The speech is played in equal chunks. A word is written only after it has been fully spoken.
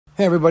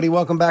Hey, everybody.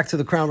 Welcome back to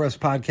the Crown Refs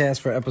Podcast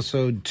for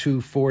episode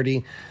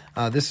 240.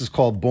 This is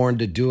called Born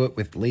to Do It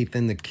with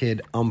Lathan, the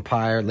kid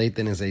umpire.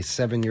 Lathan is a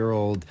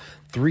 7-year-old,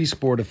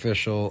 three-sport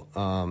official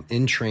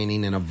in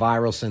training and a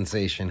viral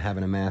sensation,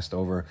 having amassed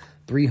over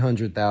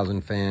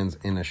 300,000 fans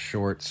in a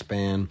short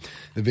span.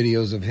 The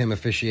videos of him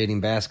officiating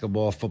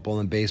basketball, football,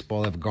 and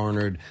baseball have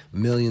garnered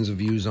millions of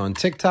views on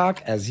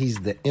TikTok, as he's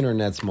the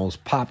internet's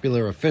most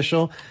popular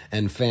official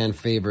and fan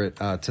favorite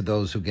to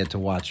those who get to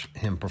watch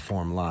him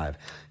perform live.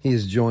 He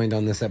is joined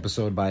on this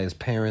episode by his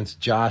parents,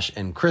 Josh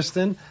and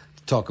Kristin,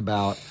 to talk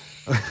about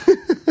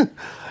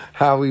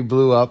how he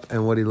blew up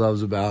and what he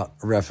loves about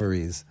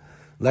referees.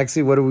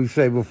 Lexi, what do we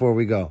say before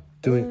we go?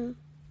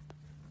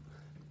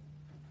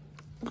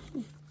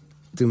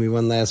 Do me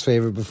one last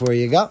favor before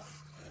you go.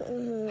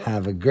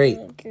 Have a great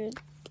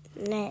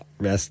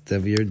rest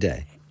of your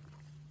day.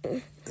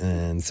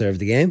 And serve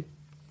the game.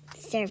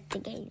 Serve the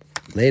game.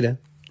 Later.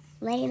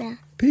 Later.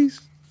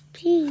 Peace.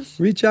 Peace.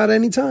 Reach out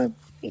anytime.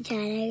 Reach out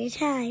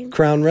anytime.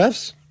 Crown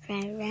Refs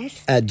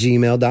at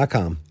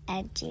gmail.com.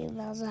 At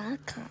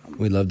gmail.com.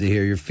 We'd love to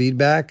hear your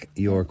feedback,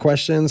 your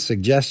questions,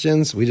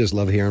 suggestions. We just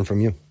love hearing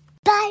from you.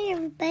 Bye,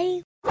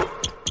 everybody.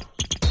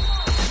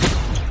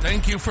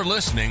 Thank you for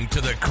listening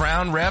to the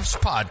Crown Refs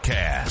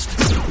Podcast,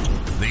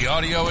 the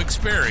audio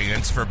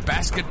experience for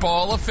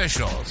basketball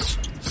officials.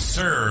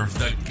 Serve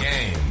the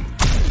game.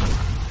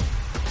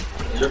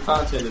 Your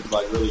content is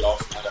like really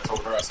awesome. Like I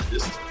told her, I said,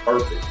 this is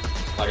perfect.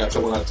 Like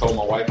when I told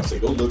my wife, I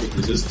said, go look at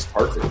this. This is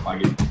perfect.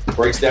 Like it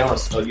breaks down,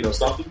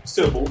 something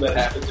simple that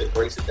happens and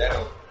breaks it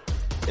down,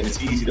 and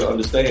it's easy to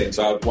understand.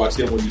 So I watched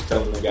him when he was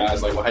telling the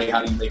guys, like, well, hey,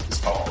 how do you make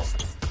this call?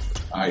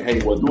 All right,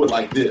 hey, well, do it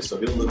like this. So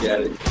he'll look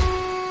at it.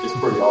 It's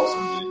pretty awesome,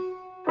 man.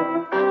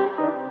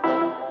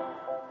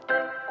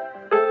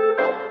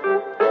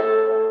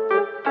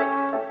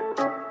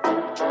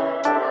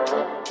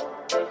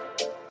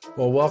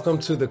 Well, welcome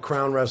to the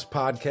Crown Refs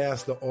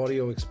Podcast, the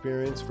audio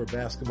experience for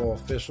basketball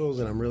officials,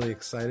 and I'm really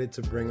excited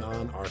to bring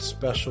on our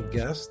special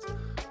guest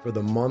for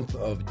the month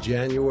of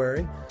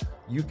January.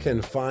 You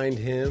can find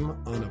him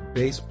on a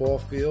baseball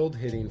field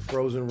hitting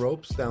frozen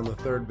ropes down the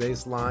third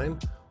base line,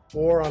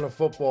 or on a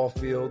football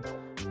field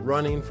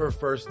running for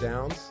first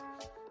downs,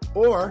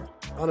 or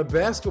on a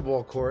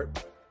basketball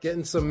court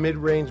getting some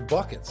mid-range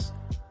buckets.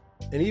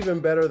 And even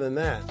better than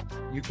that,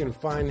 you can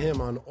find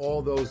him on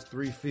all those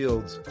three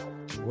fields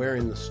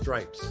wearing the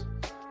stripes,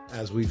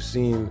 as we've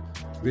seen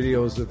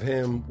videos of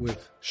him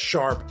with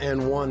sharp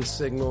N1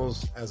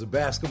 signals as a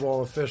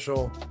basketball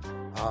official,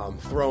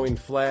 throwing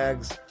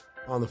flags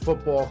on the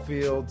football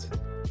field,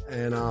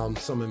 and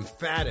some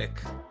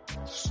emphatic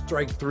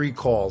strike three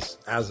calls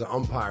as an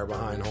umpire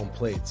behind home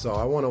plate. So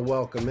I want to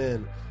welcome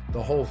in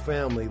the whole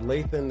family,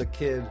 Lathan the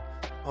kid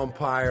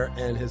umpire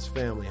and his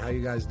family. How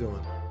you guys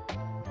doing?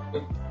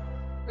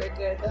 We're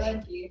good,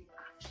 thank you.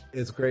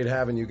 It's great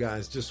having you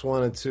guys. Just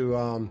wanted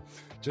to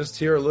just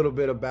hear a little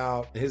bit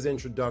about his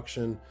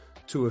introduction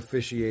to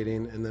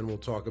officiating, and then we'll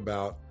talk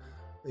about,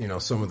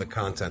 some of the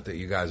content that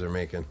you guys are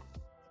making.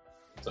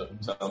 So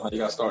how you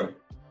got started?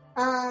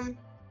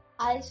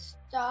 I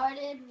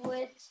started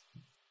with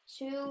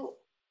 2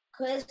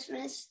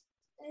 Christmas.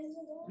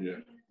 Yeah.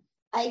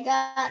 I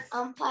got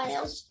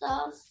umpire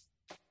stuff,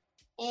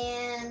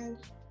 and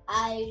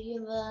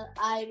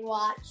I'd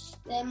watch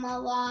them a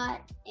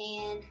lot,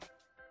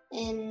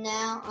 and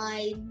now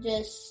I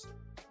just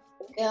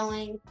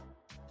going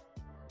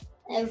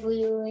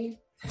everywhere.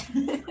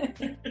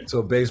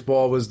 So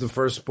baseball was the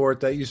first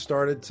sport that you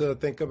started to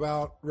think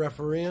about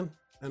refereeing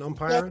and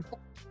umpiring?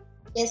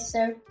 Yes,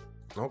 sir.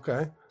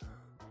 Okay.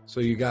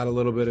 So you got a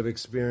little bit of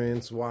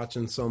experience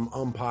watching some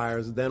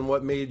umpires. Then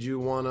what made you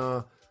want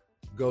to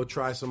go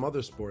try some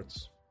other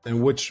sports?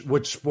 And which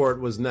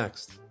sport was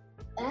next?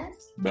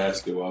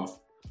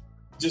 Basketball.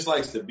 Just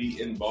likes to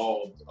be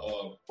involved.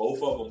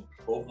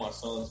 Both my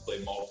sons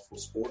play multiple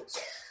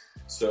sports.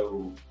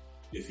 So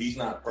if he's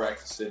not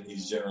practicing,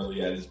 he's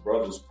generally at his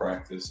brother's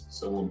practice.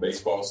 So when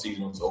baseball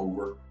season was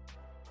over,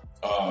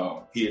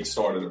 he had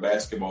started a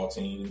basketball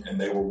team,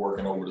 and they were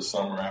working over the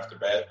summer after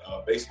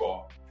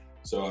baseball.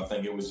 So I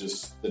think it was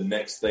just the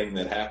next thing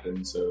that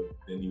happened. So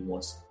then he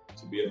wants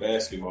to be a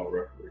basketball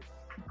referee.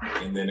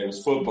 And then it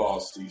was football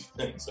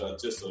season. So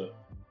it's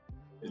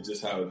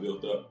just how it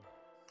built up.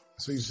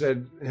 So you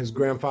said his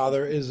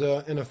grandfather is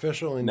an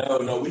official?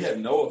 No, we have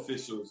no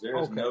officials.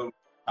 There's okay. No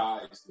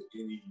ties to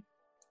any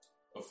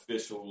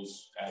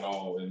officials at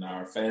all in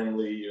our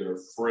family or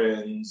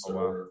friends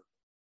or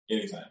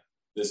anything.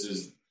 This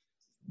is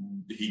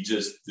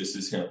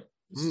him.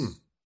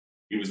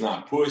 He was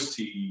not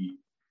pushed.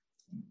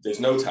 There's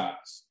no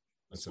ties.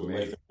 That's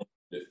amazing.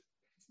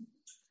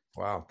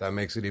 Wow, that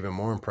makes it even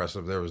more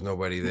impressive. There was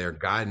nobody there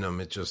guiding him.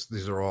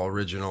 These are all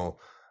original,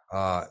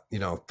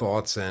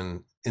 thoughts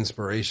and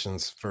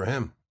inspirations for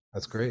him.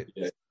 That's great.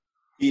 Yeah.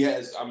 He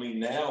has,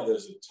 now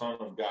there's a ton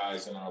of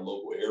guys in our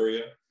local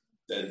area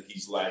that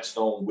he's latched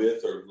on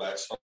with or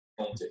latched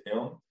on to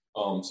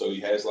him. So he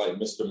has like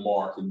Mr.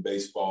 Mark in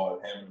baseball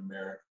at Hammond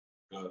America.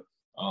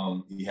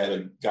 He had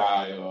a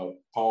guy,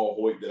 Paul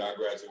Hoyt, that I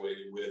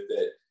graduated with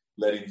that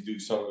let him do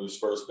some of his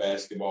first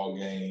basketball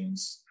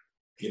games.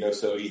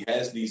 So he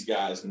has these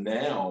guys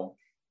now,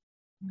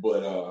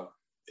 but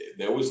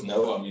there was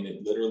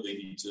it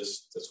literally,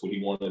 that's what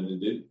he wanted to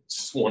do.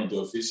 Just wanted to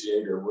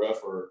officiate or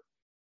ref or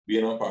be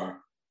an umpire.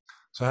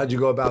 So how'd you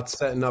go about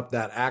setting up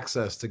that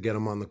access to get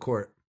him on the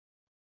court?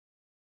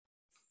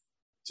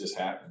 Just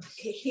happens.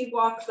 He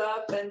walks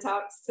up and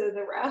talks to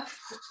the ref.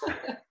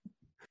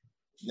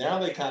 Now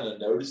they kind of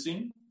notice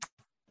him,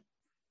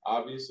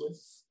 obviously.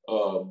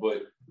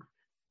 But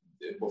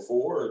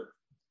before,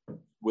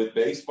 with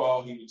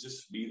baseball, he would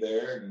just be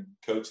there, and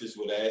coaches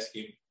would ask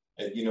him,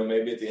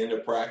 maybe at the end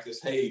of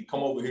practice, hey,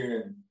 come over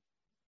here and,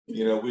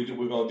 we're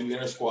going to do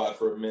inter squad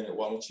for a minute.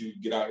 Why don't you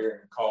get out here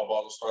and call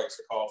ball strikes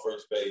or call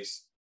first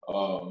base?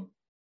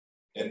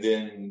 And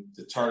then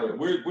the tournament,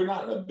 we're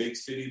not in a big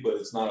city, but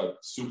it's not a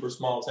super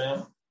small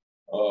town.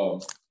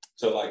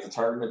 So like the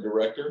tournament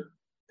director,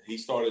 he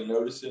started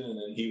noticing, and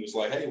then he was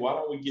like, hey, why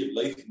don't we get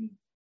Lathan?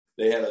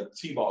 They had a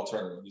T-ball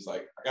tournament. He's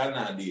like, I got an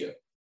idea.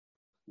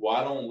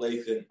 Why don't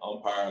Lathan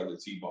umpire the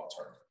T-ball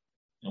tournament?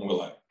 And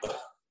we're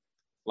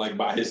like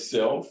by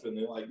himself? And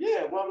they're like,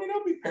 yeah, well,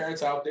 there'll be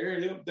parents out there.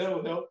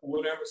 They'll help or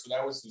whatever. So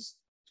that was just,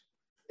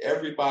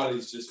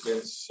 everybody's just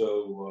been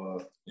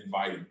so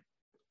inviting.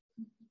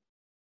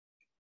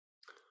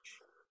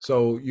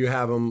 So you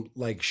have them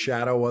like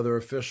shadow other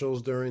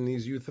officials during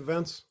these youth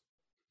events?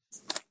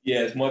 Yeah,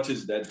 as much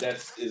as that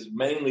is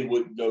mainly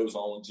what goes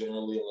on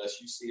generally,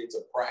 unless you see it's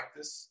a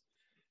practice.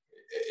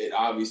 It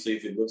obviously,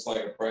 if it looks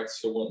like a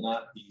practice or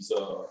whatnot,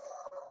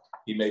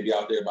 he may be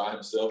out there by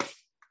himself.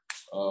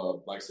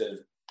 Like I said, if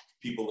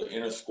people are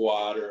in a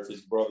squad, or if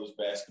his brother's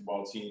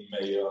basketball team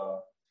may,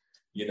 go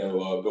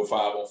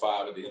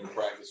 5-on-5 at the end of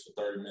practice for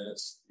 30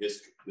 minutes,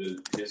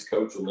 his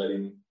coach will let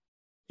him.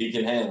 He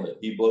can handle it.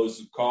 He blows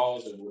the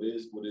calls, and what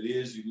it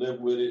is. You live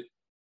with it.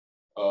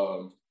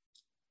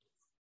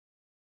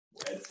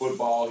 At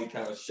football, he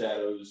kind of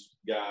shadows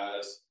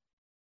guys.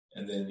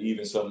 And then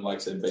even something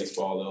like, say,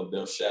 baseball,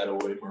 they'll shadow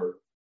him or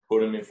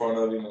put him in front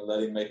of him and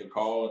let him make a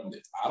call. And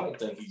I don't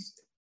think he's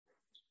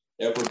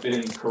ever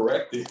been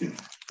corrected,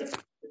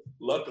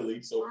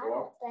 luckily, so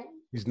far.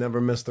 He's never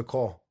missed a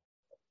call.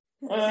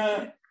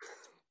 Not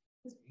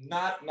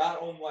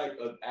on like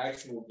an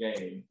actual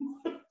game.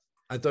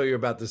 I thought you were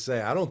about to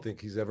say, I don't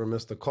think he's ever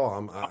missed a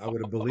call. I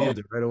would have believed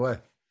it right away.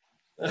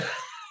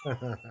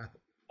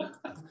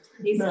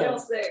 He's still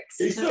 6.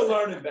 He's still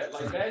learning that.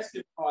 Like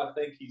basketball, I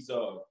think he's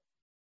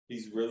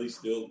really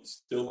still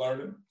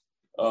learning.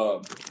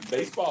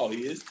 Baseball,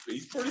 he's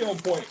pretty on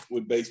point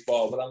with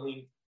baseball. But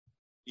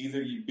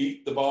either you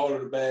beat the ball to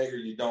the bag or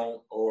you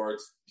don't, or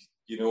it's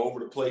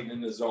over the plate and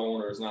in the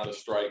zone, or it's not a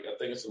strike. I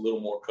think it's a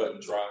little more cut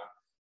and dry.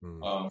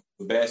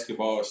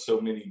 Basketball is so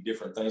many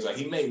different things. Like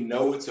he may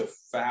know it's a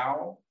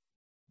foul,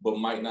 but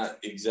might not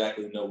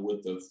exactly know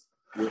what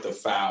the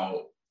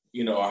foul,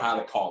 or how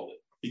to call it.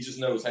 He just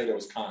knows, hey, there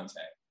was contact,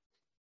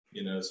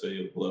 so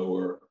he'll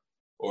blow,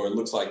 or it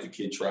looks like the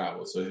kid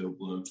traveled, so he'll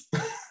blow.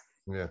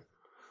 Yeah.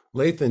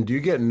 Lathan, do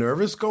you get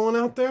nervous going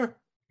out there,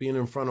 being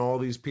in front of all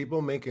these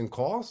people making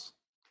calls?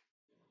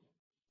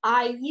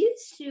 I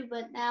used to,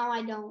 but now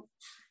I don't.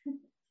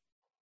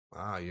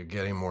 Wow, you're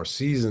getting more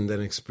seasoned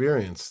and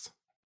experienced.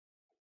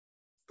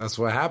 That's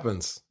what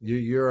happens.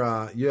 You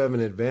have an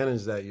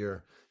advantage that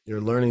you're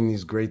learning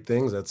these great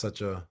things at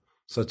such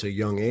a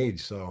young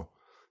age. So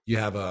you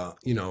have a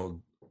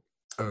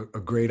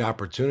great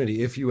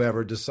opportunity if you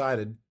ever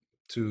decided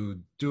to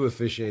do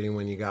officiating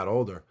when you got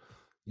older.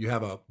 You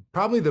have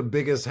probably the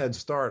biggest head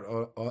start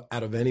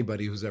out of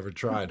anybody who's ever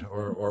tried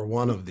or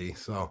one of these.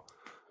 So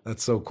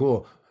that's so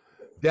cool.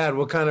 Dad,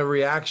 what kind of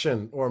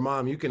reaction, or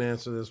Mom, you can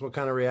answer this. What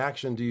kind of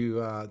reaction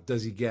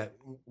does he get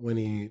when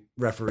he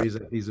referees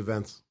at these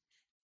events?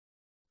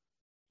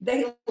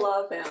 They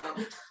love him.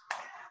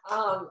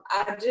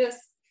 I just,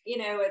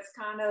 it's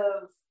kind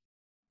of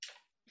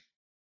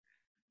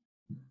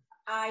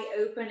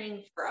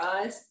eye-opening for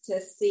us to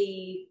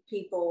see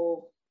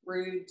people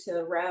rude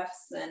to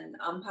refs and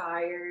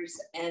umpires,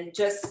 and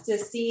just to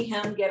see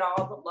him get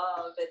all the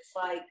love. It's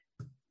like,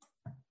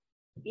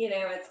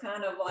 it's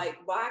kind of like,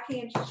 why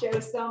can't you show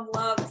some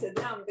love to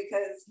them?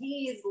 Because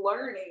he's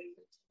learning,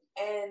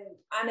 and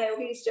I know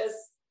he's just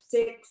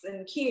 6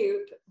 and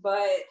cute,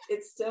 but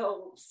it's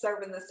still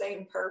serving the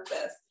same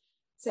purpose.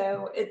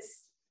 So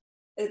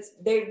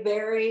they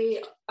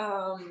very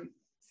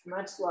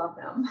much love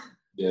him.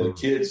 Yeah, the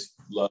kids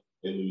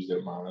they lose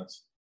their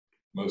minds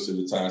most of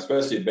the time,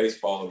 especially at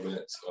baseball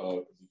events. He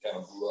kind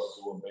of grew up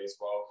doing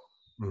baseball.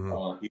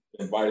 Mm-hmm. He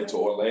was invited to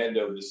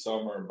Orlando this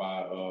summer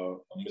by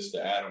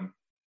Mr. Adam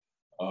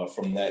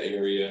from that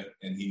area,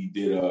 and he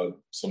did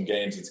some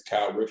games at the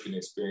Cal Ripken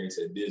Experience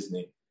at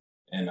Disney.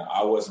 And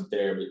I wasn't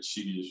there, but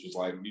she just was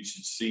like, you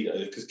should see,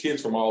 because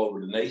kids from all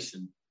over the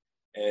nation,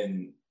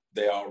 and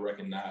they all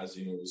recognized,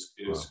 it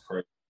was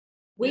crazy.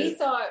 We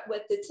thought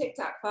with the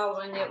TikTok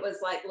following, it was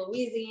like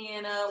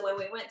Louisiana. When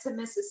we went to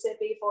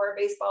Mississippi for a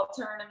baseball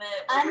tournament,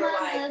 I'm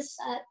on this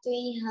at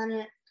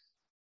 300.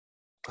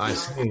 I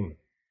seen.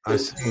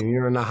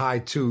 You're in the high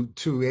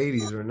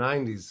 280s or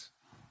 90s.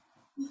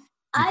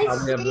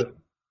 I've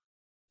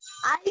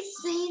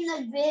seen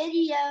the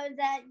video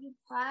that you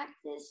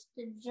practiced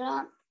to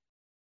jump.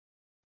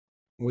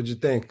 What'd you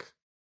think?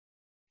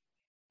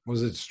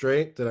 Was it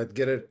straight? Did I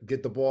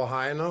get the ball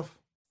high enough?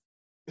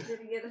 Did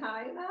it get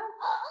high enough?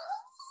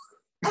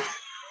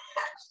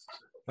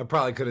 I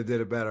probably could have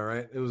did it better,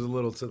 right? It was a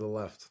little to the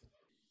left.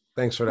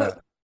 Thanks for that.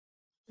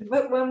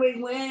 But when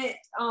we went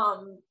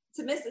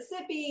to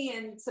Mississippi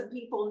and some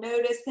people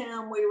noticed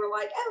him, we were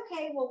like,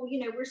 okay, well,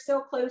 we're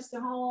still close to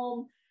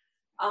home.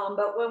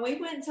 But when we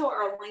went to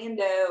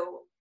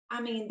Orlando,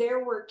 I mean,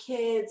 there were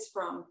kids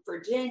from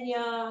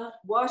Virginia,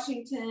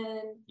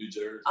 Washington,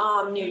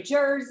 New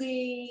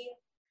Jersey,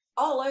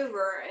 all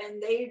over.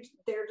 And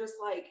they're just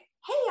like,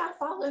 hey, I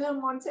follow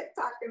him on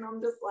TikTok. And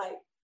I'm just like,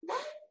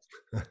 what?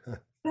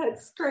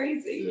 That's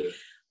crazy.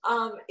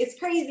 It's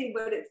crazy,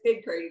 but it's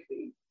good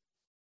crazy.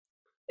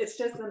 It's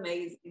just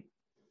amazing.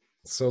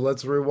 So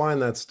let's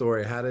rewind that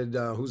story. How did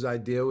whose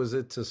idea was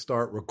it to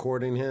start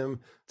recording him,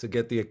 to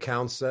get the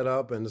account set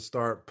up and to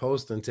start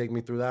posting? Take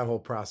me through that whole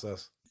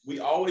process. We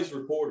always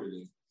recorded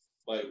him,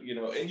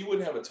 and you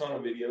wouldn't have a ton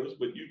of videos,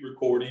 but you'd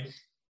record him,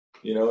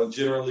 and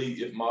generally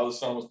if my other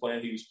son was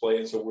playing, he was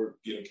playing. So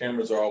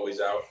cameras are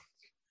always out.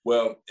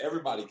 Well,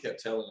 everybody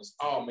kept telling us,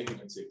 oh, I'll make him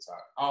a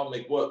TikTok.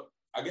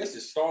 I guess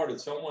it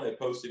started, someone had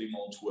posted him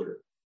on Twitter.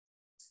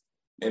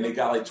 And it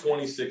got like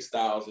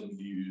 26,000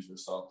 views or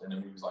something.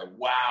 And we was like,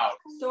 wow.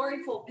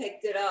 Storyful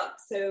picked it up.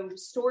 So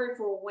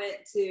Storyful went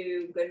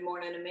to Good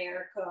Morning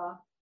America.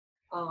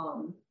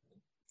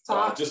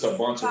 Fox, just a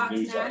bunch Fox of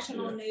news.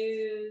 National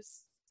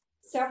News,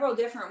 several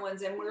different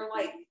ones. And we were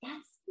like,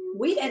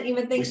 we didn't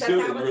even think that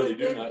was really a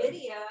good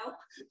video.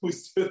 We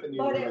still didn't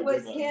even But really it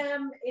was do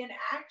him in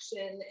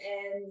action.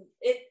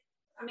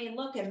 And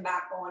looking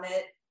back on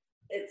it,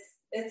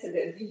 it's a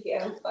good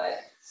video. But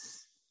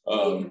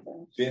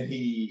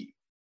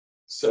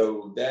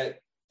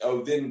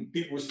then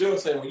people were still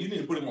saying, well, you need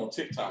to put him on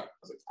TikTok. I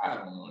was like, I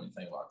don't know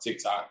anything about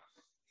TikTok.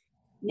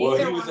 Well,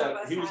 he was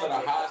at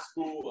a high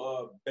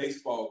school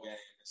baseball game,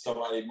 and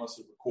somebody must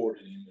have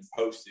recorded him and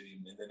posted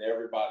him, and then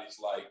everybody's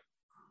like,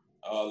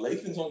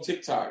 Lathan's on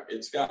TikTok.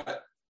 It's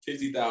got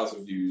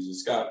 50,000 views.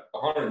 It's got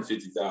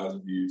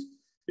 150,000 views.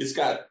 It's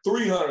got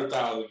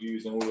 300,000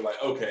 views, and we were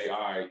like, okay,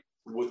 all right,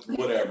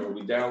 whatever.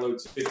 We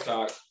downloaded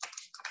TikTok.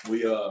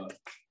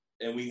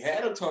 And we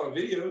had a ton of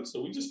videos,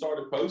 so we just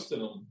started posting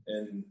them.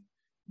 And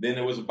then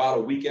it was about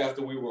a week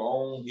after we were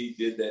on, he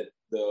did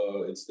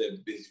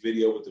his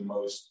video with the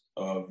most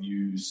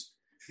views,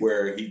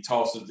 where he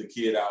tosses the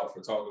kid out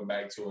for talking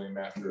back to him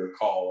after a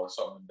call or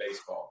something in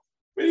baseball.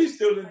 But he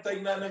still didn't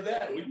think nothing of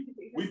that.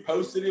 We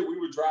posted it. We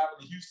were driving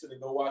to Houston to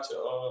go watch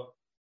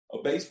a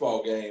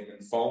baseball game,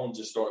 and phone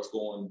just starts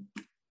going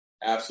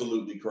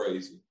absolutely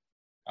crazy.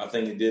 I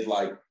think it did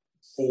like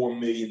 4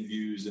 million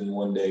views in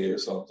one day or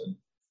something.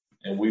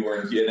 And we were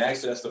and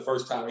actually that's the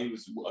first time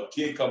a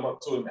kid come up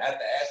to him at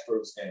the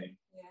Astros game.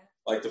 Yeah.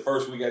 Like the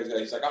first week,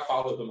 he's like, I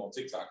followed him on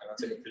TikTok and I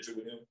take a picture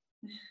with him.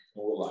 And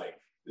we're like,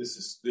 this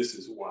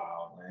is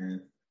wild,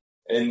 man.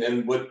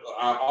 And what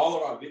all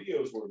of our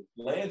videos were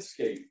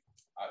landscape.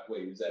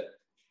 Wait, is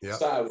that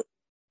sideways?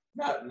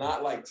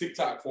 Not like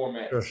TikTok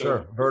format.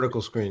 Sure.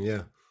 Vertical screen,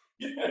 yeah.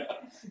 Yeah.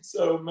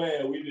 So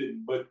man, we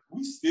didn't, but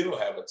we still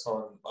have a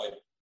ton. Like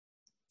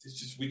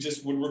we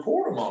just would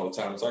record them all the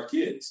time. It's our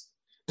kids.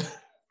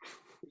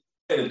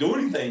 To do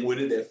anything with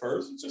it at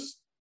first,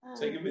 just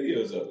taking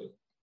videos of it.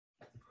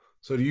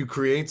 So do you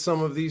create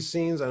some of these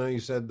scenes? I know you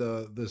said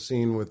the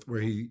scene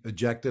where he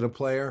ejected a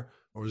player,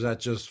 or was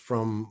that just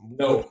from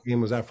what game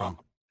was that from?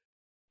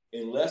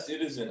 Unless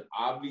it is an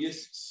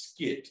obvious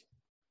skit,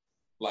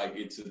 like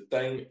it's a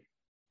thing,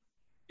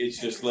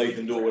 it's just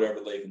Lathan doing whatever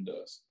Lathan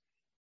does.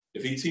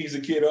 If he tees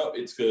a kid up,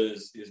 it's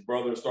because his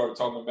brother started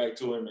talking back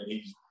to him and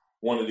he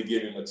wanted to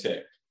give him a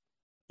tech.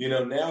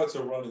 Now it's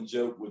a running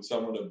joke with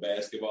some of the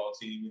basketball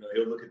team.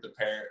 He'll look at the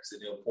parents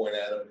and he'll point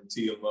at them and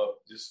tee them up,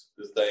 just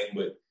the thing.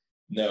 But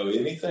no,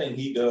 anything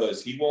he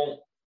does, he won't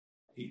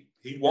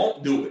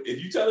do it.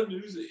 If you tell him to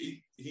do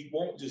it, he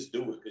won't just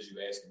do it because you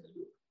ask him to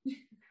do it.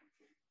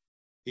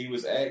 He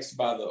was asked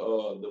by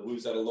we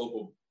was at a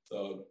local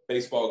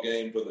baseball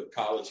game for the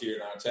college here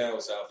in our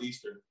town,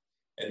 Southeastern,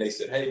 and they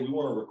said, hey, we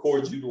want to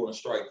record you doing a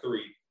strike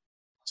three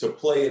to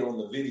play it on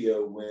the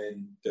video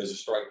when there's a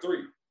strike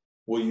three.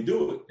 Will you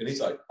do it? And he's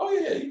like, oh,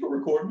 yeah, you can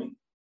record me.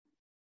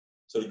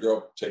 So the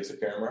girl takes the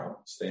camera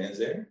out, stands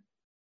there,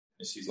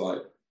 and she's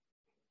like,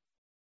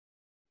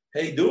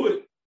 hey, do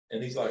it.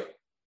 And he's like,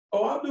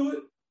 oh, I'll do it.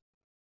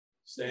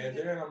 Stands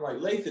there, and I'm like,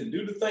 Lathan,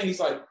 do the thing. He's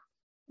like,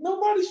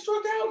 nobody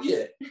struck out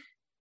yet.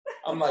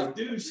 I'm like,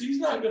 dude, she's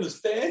not going to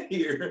stand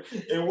here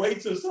and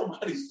wait till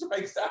somebody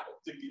strikes out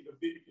to get a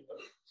video.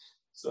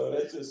 So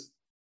that's just,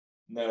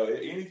 no,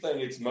 anything,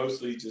 it's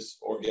mostly just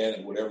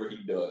organic, whatever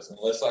he does.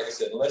 Unless, like I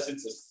said, unless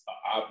it's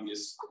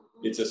obvious,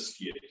 it's a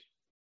skit.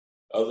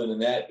 Other than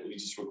that, we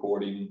just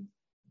record him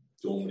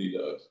doing what he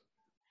does.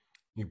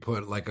 You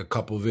put like a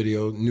couple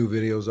new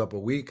videos up a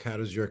week. How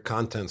does your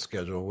content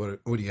schedule?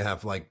 What do you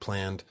have like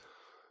planned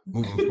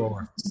moving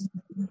forward?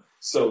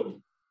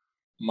 So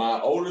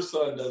My older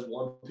son does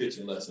one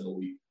pitching lesson a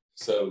week.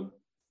 So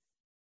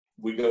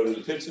we go to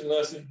the pitching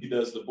lesson. He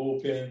does the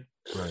bullpen.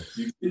 Right.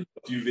 You get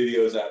a few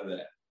videos out of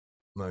that.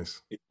 Nice.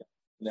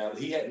 Now,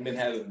 he hadn't been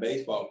having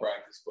baseball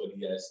practice, but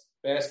he has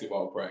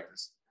basketball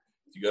practice.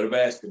 If you go to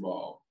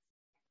basketball,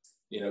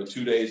 2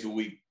 days a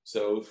week.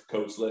 So if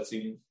coach lets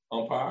him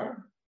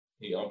umpire,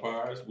 he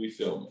umpires, we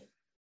film it.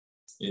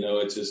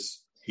 It's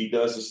just, he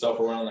does the stuff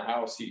around the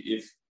house.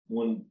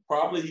 When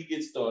he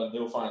gets done,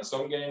 he'll find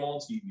some game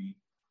on TV.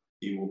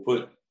 He will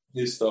put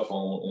his stuff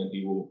on and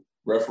he will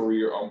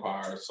referee or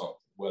umpire something,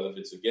 whether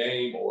it's a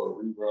game or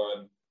a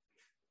rerun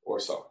or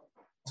something.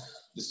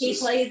 He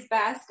plays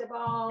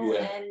basketball,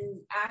 and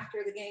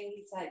after the game,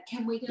 he's like,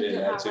 "Can we go get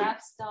my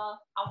ref stuff?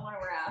 I want a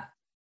ref."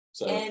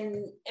 So,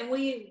 and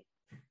we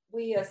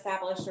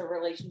established a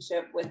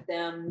relationship with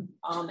them,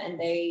 and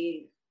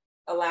they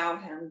allow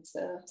him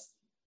to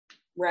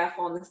ref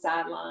on the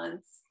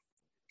sidelines.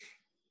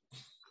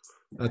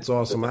 That's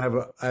awesome. I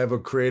have a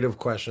creative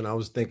question. I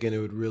was thinking it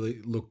would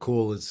really look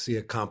cool to see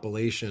a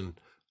compilation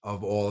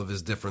of all of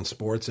his different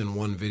sports in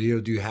one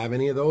video. Do you have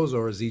any of those,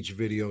 or is each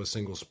video a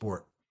single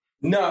sport?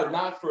 No,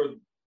 not for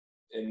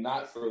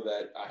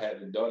that. I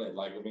haven't done it.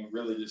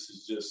 Really, this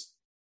is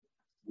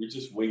we're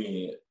just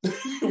winging it.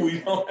 We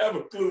don't have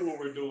a clue what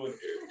we're doing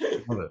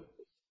here. Love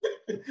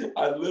it.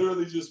 I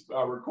literally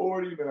I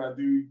record him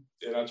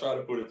and I try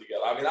to put it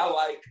together. I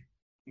like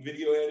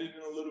video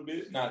editing a little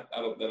bit. I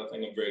don't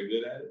think I'm very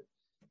good at it,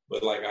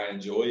 but I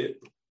enjoy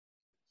it.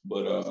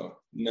 But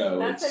no,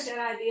 that's a good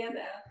idea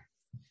though.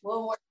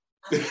 We'll work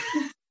on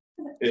it.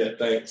 Yeah,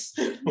 thanks.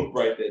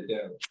 Write that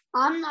down.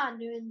 I'm not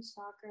doing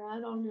soccer. I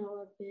don't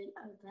know a bit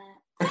of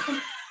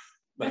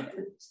that.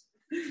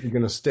 You're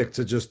going to stick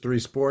to just 3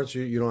 sports?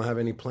 You don't have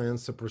any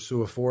plans to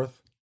pursue a 4th?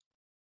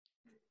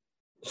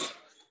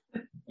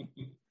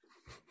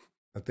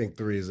 I think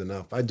 3 is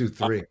enough. I do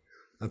 3.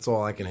 That's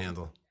all I can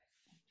handle.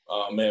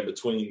 Man,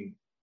 between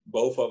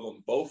both of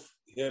them, both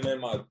him and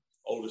my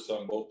older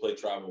son both play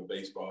travel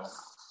baseball.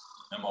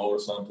 And my older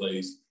son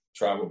plays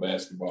travel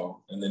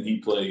basketball. And then he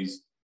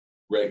plays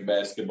rec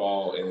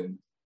basketball and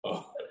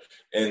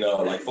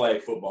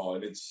flag football.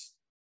 And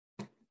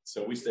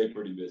so we stay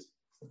pretty busy.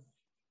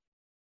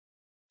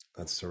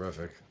 That's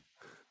terrific.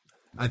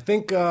 I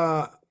think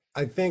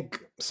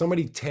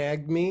somebody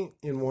tagged me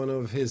in one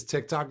of his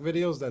TikTok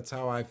videos. That's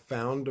how I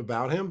found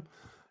about him.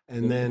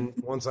 And then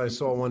once I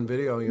saw one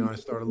video, I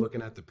started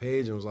looking at the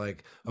page and was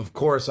like, of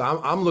course,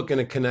 I'm looking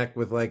to connect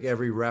with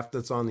every ref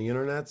that's on the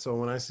internet. So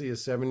when I see a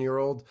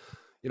 7-year-old,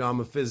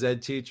 I'm a phys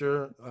ed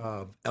teacher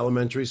of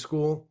elementary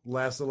school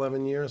last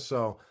 11 years.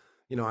 So,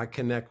 I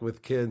connect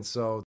with kids.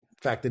 So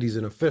the fact that he's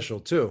an official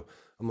too,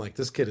 I'm like,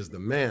 this kid is the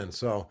man.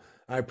 So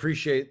I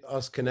appreciate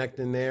us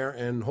connecting there.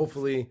 And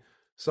hopefully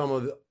some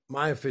of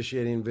my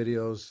officiating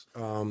videos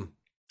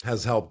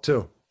has helped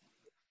too.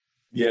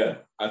 Yeah,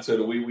 I said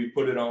we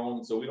put it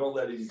on, so we don't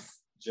let him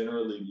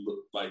generally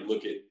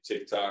look at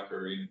TikTok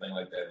or anything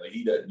like that.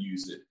 He doesn't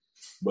use it,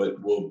 but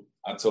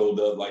I told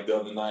the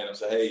other night, I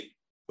said, hey,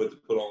 put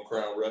on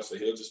Crown Ref, so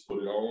he'll just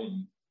put it on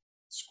and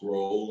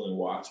scroll and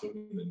watch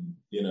him,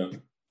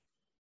 and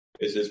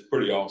it's just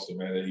pretty awesome,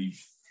 man. That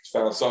he's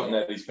found something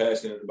that he's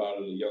passionate about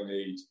at a young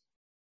age.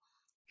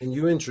 And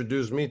you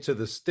introduced me to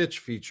the Stitch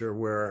feature,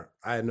 where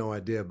I had no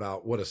idea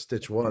about what a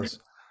Stitch was.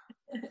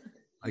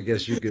 I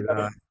guess you could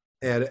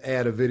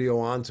add a video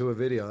onto a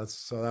video.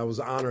 So I was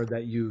honored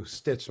that you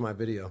stitched my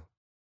video.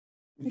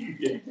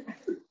 Yeah,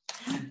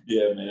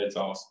 man, it's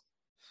awesome.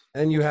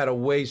 And you had a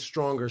way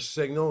stronger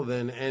signal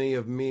than any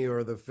of me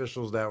or the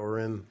officials that were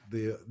in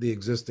the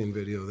existing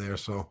video there.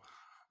 So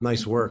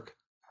nice work.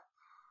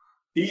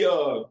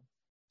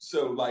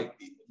 So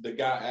the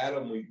guy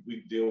Adam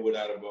we deal with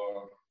out of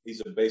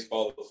he's a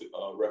baseball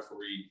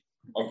referee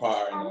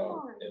umpire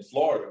in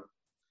Florida,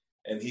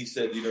 and he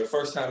said the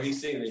first time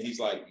he's seen it, he's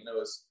like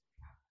it's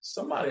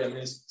somebody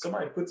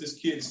put this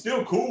kid. It's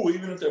still cool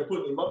even if they're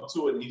putting him up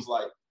to it, and he's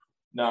like,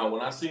 no,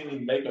 when I seen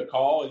him make a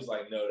call, he's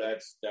like, no,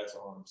 that's 100%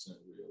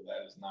 real.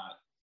 That is not.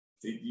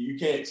 You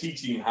can't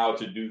teach him how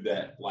to do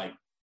that like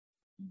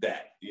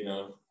that.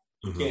 You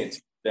can't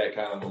teach that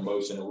kind of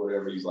emotion or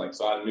whatever. He's like,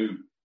 so I knew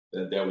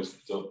that was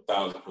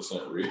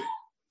 1,000% real.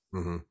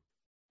 Mm-hmm.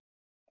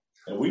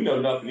 And we know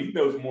nothing. He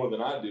knows more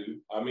than I do.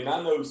 I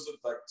know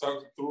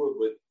talking through it,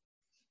 but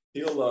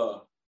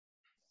he'll.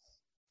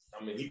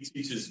 He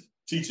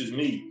teaches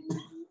me.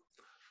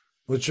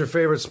 What's your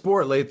favorite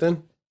sport,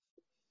 Lathan?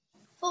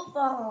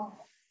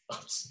 Football.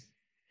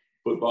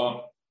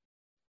 Football.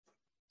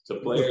 To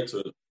play or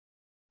to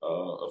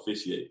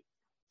officiate?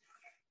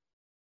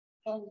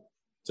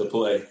 To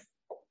play.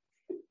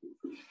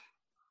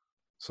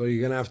 So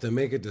you're going to have to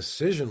make a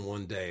decision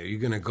one day. Are you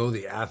going to go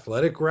the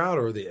athletic route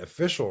or the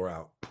official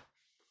route?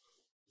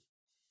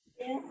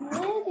 The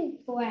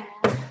athletic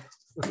route.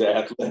 The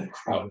athletic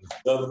route.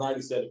 The other night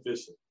he said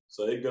official.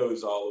 So it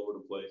goes all over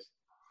the place.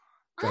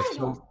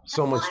 Got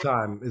so much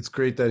time. It's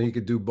great that he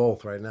could do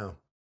both right now.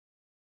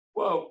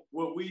 Well,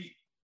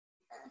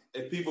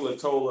 if people have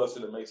told us,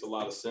 and it makes a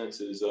lot of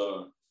sense, is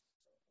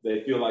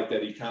they feel like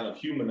that he kind of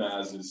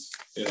humanizes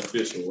an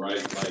official,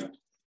 right? Like,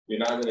 you're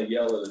not going to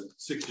yell at a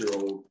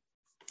 6-year-old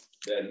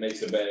that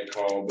makes a bad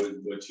call,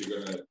 but you're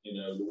going to,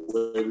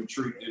 the way we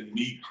treat, and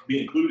me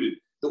be included,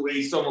 the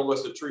way some of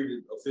us have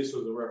treated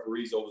officials and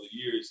referees over the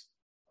years,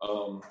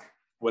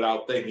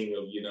 without thinking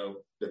of,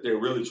 that they're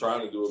really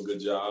trying to do a good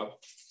job.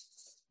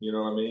 You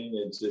know what I mean?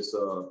 It's just,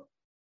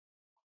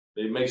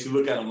 it makes you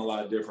look at them a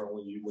lot different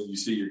when you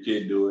see your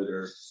kid do it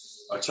or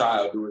a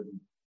child do it,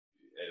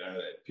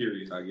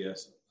 period, I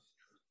guess.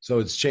 So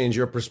it's changed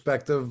your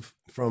perspective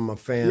from a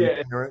fan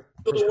parent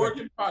perspective? It's a work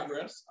in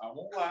progress. I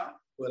won't lie,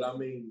 but I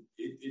mean,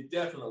 it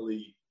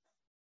definitely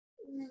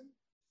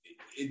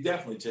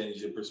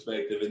changed your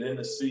perspective. And then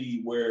to see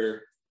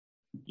where,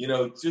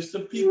 just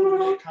the people who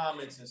make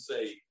comments and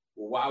say,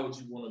 well, why would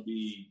he want to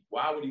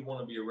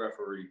be a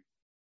referee?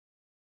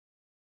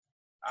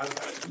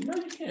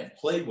 You can't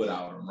play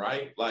without him,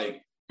 right?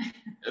 Like,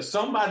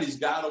 somebody's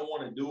got to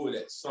want to do it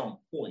at some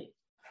point.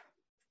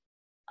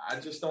 I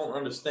just don't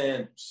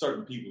understand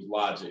certain people's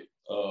logic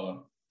a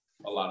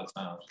lot of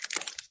times.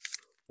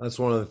 That's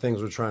one of the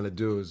things we're trying to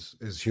do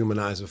is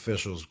humanize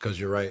officials, because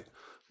you're right.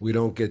 We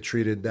don't get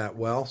treated that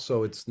well.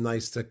 So it's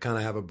nice to kind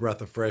of have a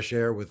breath of fresh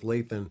air with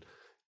Lathan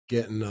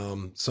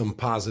getting some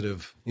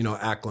positive,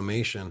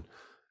 acclamation.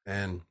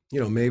 And,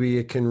 maybe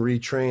it can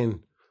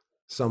retrain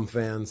some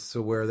fans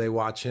to where they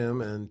watch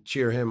him and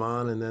cheer him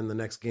on. And then the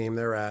next game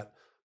they're at,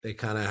 they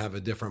kind of have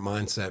a different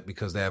mindset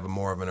because they have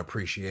more of an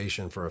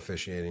appreciation for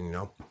officiating,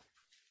 Yeah,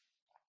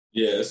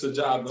 it's a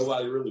job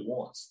nobody really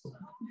wants.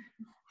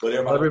 But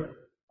everybody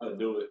to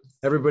do it.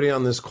 Everybody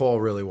on this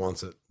call really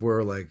wants it.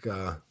 We're like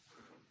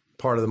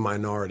part of the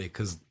minority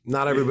because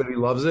not everybody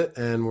loves it.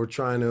 And we're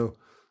trying to,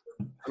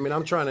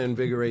 I'm trying to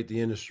invigorate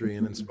the industry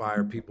and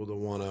inspire people to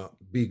want to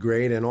be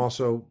great. And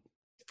also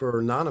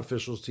for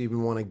non-officials to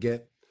even want to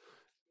get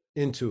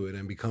into it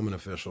and become an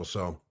official.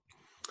 So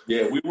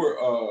yeah, we were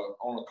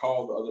on a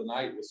call the other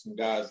night with some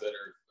guys that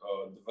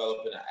are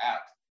developing an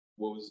app.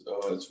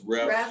 It's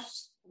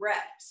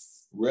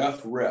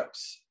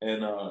Reps,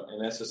 and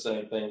that's the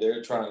same thing.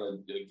 They're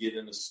trying to get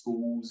into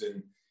schools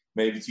and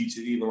maybe teach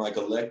it even like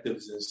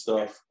electives and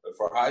stuff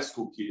for high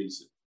school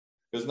kids.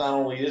 Because not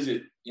only is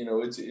it,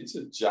 it's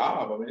a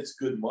job. It's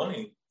good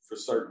money for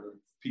certain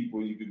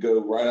people. You could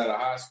go right out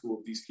of high school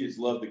if these kids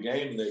love the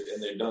game and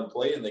they're done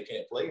playing, they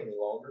can't play any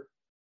longer.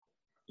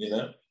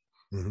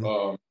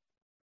 Mm-hmm.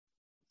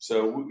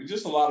 So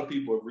just a lot of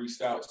people have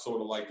reached out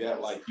sort of like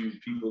that, like you,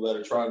 people that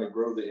are trying to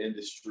grow the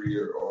industry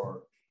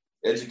or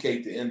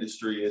educate the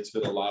industry. It's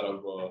been a lot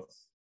of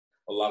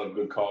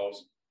good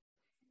calls.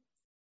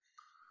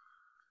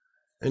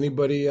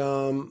 Anybody, I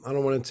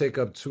don't want to take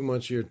up too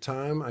much of your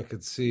time. I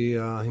could see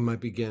he might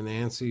be getting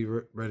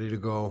antsy, ready to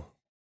go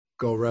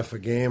ref a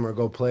game or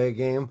go play a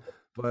game.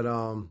 But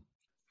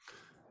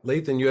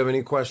Lathan, you have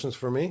any questions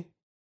for me?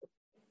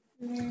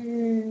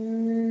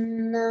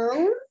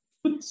 No.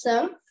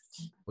 So?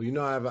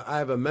 Well, I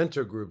have a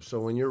mentor group. So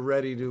when you're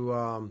ready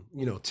to,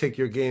 take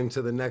your game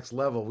to the next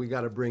level, we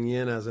got to bring you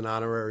in as an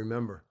honorary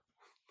member.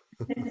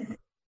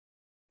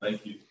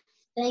 Thank you.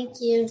 Thank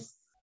you.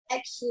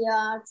 Next year,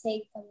 I'll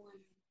take the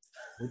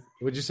one.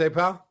 What'd you say,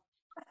 pal?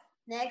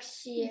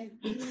 Next year.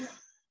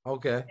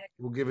 Okay.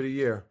 We'll give it a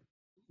year.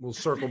 We'll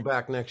circle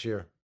back next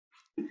year.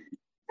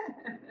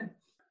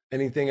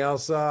 Anything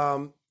else,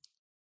 Mr.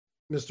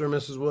 and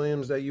Mrs.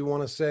 Williams, that you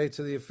want to say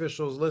to the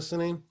officials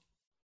listening?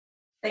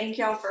 Thank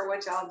y'all for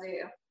what y'all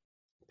do.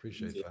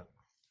 Appreciate that.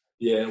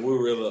 Yeah,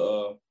 we're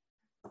really,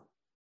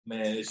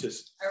 man, it's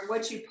just. Or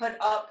what you put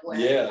up with,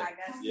 yeah, I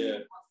guess yeah.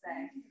 I'll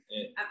say.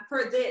 Yeah.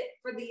 For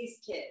these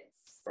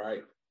kids.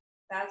 Right.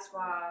 That's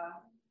why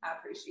I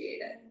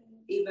appreciate it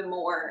even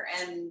more.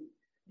 And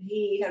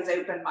he has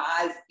opened my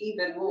eyes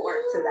even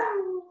more to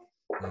that.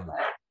 But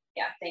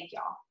yeah, thank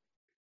y'all.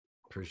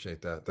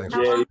 Appreciate that. Thanks.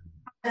 How long have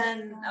y'all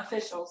been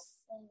officials?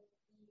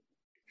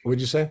 What'd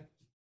you say?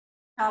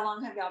 How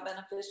long have y'all been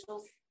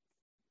officials?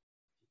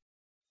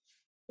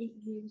 8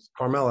 years.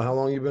 Carmela, how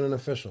long you been an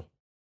official?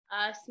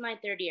 It's my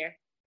 3rd year.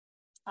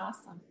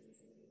 Awesome.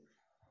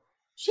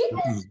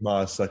 This is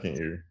my 2nd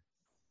year.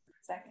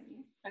 2nd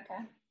year.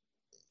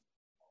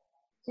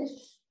 Okay.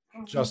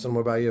 Justin,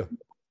 what about you?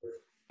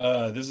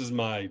 This is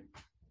my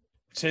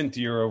 10th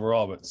year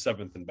overall, but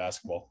 7th in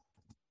basketball.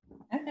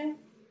 Okay.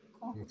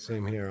 Cool.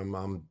 Same here.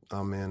 I'm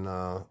in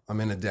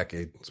a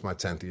decade. It's my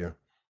 10th year.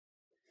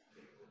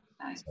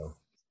 Nice. So,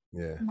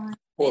 yeah.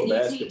 Or And you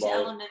basketball. teach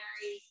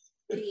elementary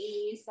PE,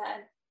 you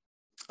said?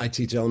 I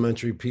teach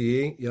elementary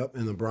PE. Yep,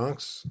 in the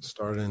Bronx.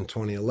 Started in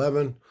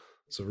 2011.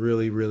 It's a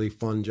really, really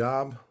fun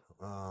job.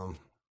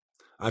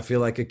 I feel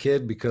like a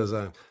kid because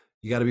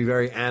you got to be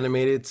very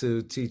animated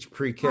to teach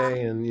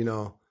pre-K and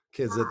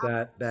kids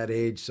at that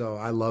age. So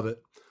I love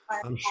it.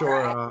 I'm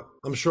sure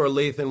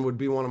Lathan would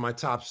be one of my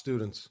top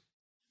students.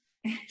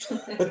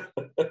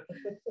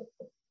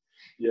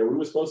 Yeah, we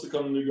were supposed to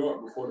come to New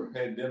York before the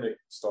pandemic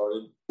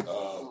started.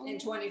 In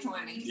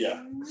 2020.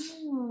 Yeah.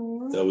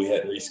 So we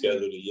hadn't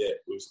rescheduled it yet.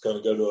 We was going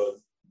to go to a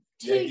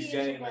Yankees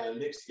game and a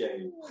Knicks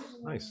game.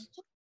 Nice.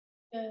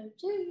 2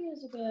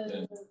 years ago.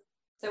 Yeah.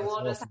 So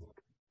we'll just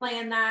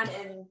plan that.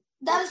 And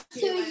that was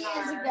 2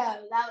 years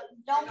ago.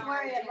 Don't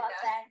worry about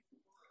that.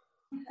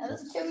 That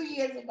was 2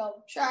 years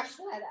ago. Trash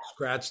that out.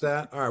 Scratch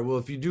that. All right. Well,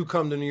 if you do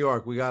come to New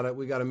York, we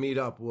gotta meet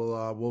up.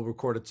 We'll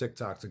record a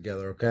TikTok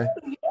together. Okay.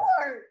 New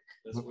York.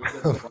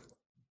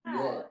 New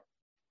York.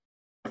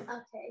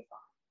 Okay,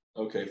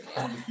 fine. Okay,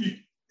 fine.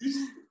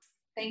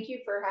 Thank you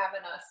for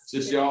having us.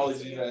 Just y'all,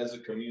 as a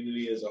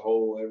community, as a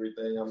whole,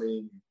 everything. I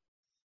mean,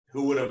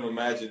 who would have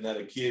imagined that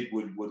a kid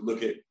would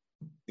look at,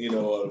 an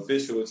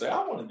official and say,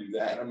 I want to do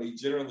that. I mean,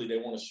 generally they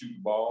want to shoot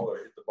the ball or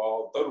hit the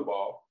ball, throw the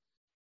ball.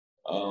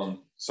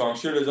 So I'm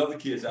sure there's other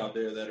kids out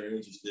there that are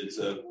interested.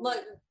 So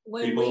look,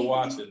 when people are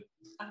watching.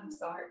 I'm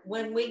sorry.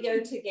 When we go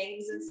to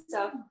games and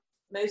stuff,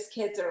 most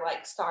kids are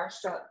like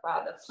starstruck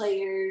by the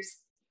players,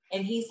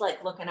 and he's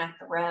like looking at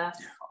the ref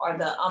or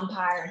the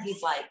umpire, and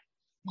he's like,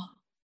 Mom,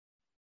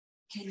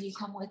 can you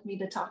come with me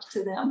to talk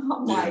to them?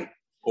 I'm like,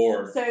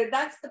 so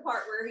that's the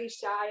part where he's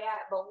shy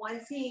at. But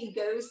once he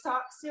goes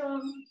talks to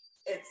him,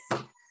 it's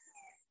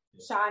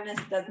shyness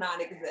does not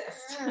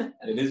exist. And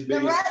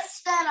the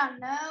rest that I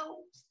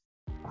know,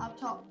 I'll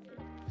talk to.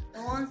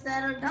 The ones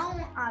that I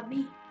don't, I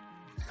beat.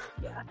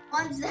 Yeah.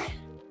 Ones that.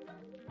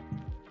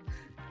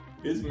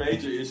 His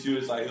major issue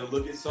is like he'll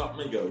look at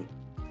something and go,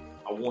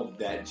 I want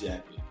that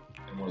jacket.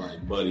 And we're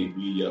like, buddy,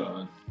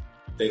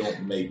 they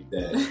don't make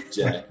that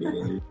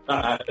jacket.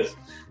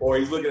 Or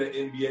he's looking at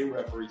NBA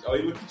referees. Oh,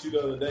 he looked at you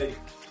the other day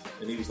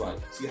and he was like,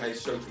 see how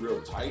his shirt's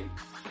real tight?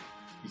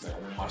 He's like, I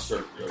want my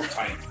shirt real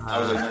tight. I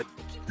was like,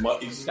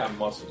 he's just got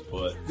muscles,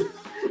 bud.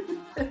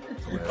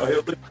 Oh,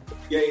 he'll look at the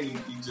game,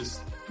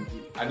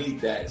 I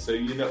need that. So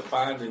you end up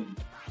finding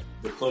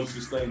the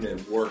closest thing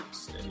that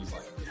works. And he's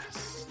like,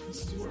 yes,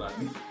 this is what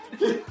I need.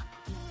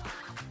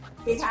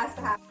 He has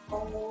to have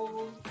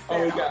goals.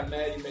 Oh, he got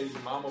mad. He made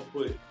his mama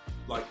put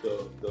like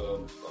the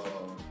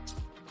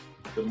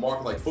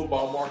mark, like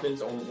football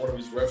markings on one of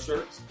his ref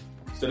shirts.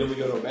 So then we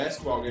go to a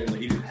basketball game and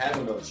he didn't have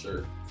another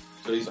shirt.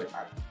 So he's like,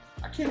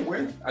 I can't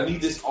wear it. I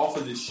need this off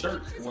of this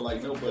shirt. And we're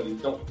like, no, buddy,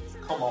 don't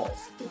come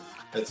off.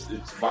 It's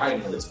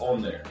vinyl. It's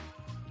on there.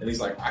 And he's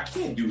like, I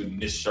can't do it in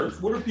this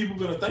shirt. What are people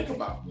going to think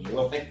about me?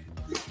 Well, God,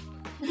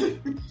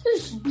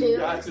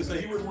 so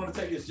he wouldn't want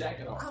to take his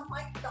jacket off. I'm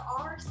like, the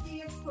R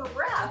stands for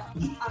ref.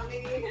 I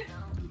mean,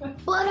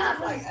 but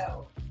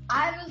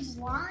I was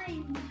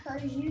lying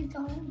because you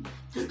told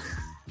me.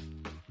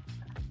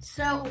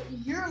 So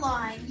you're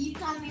lying. You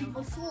told me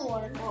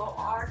before. Well,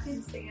 R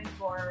can stand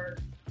for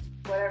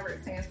whatever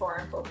it stands for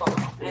in football,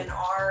 and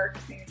R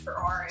stands for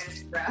R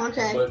and ref.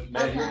 Okay. But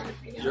man,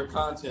 your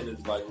content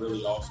is like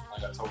really awesome.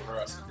 Like I told her,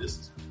 I said, this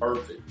is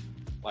perfect.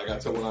 Like when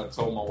I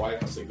told my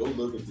wife, I said, go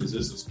look at this.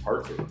 This is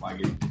perfect. Like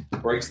it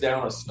breaks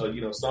down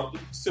something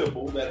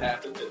simple that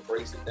happened that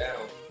breaks it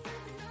down,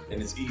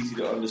 and it's easy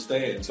to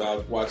understand. So I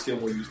watched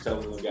him when he was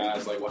telling the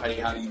guys like, well, hey,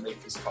 how do you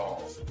make this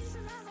call?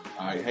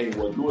 All right, hey,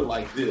 well, do it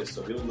like this.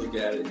 So he'll look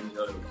at it and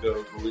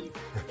go through it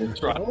and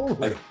try.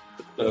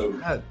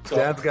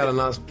 Dad's got a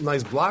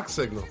nice block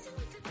signal.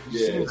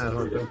 Yeah,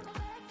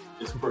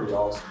 it's pretty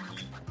awesome.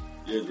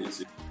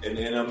 And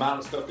the amount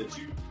of stuff that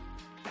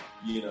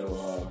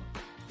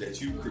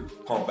you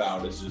could pump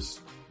out is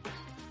just.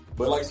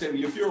 But like I said,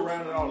 if you're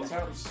around it all the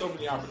time, there's so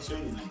many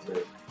opportunities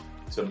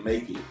to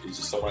make it. It's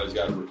just somebody's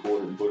got to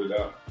record it and put it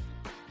out.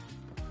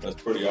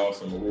 That's pretty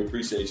awesome. And we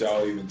appreciate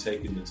y'all even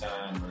taking the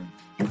time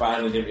and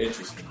finding him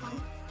interesting.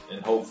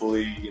 And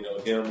hopefully,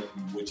 him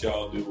and what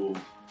y'all do will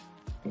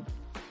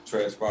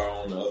transpire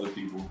on to other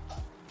people.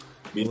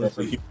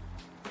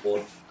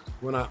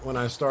 When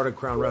I started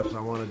Crown Refs,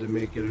 I wanted to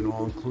make it an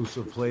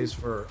all-inclusive place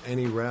for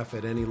any ref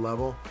at any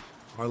level.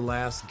 Our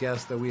last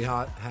guest that we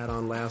had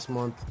on last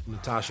month,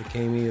 Natasha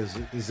Kamey,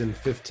 is in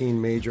 15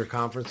 major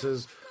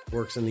conferences,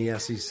 works in the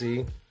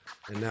SEC,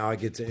 and now I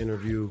get to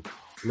interview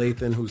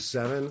Lathan, who's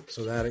 7,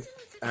 so that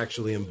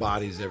actually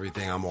embodies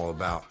everything I'm all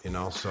about,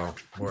 So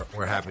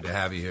we're happy to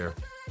have you here,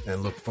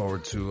 and look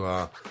forward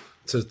to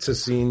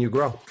seeing you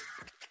grow.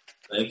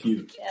 Thank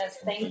you. Yes,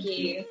 thank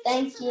you.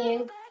 Thank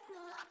you.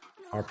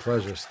 Our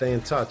pleasure. Stay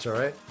in touch, all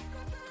right?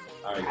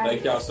 All right.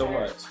 Thank y'all so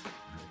much.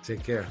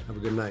 Take care. Have a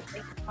good night.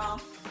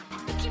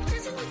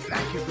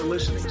 Thank you for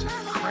listening to the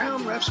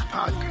Crown Refs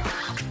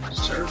Podcast.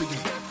 Serve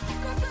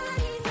again.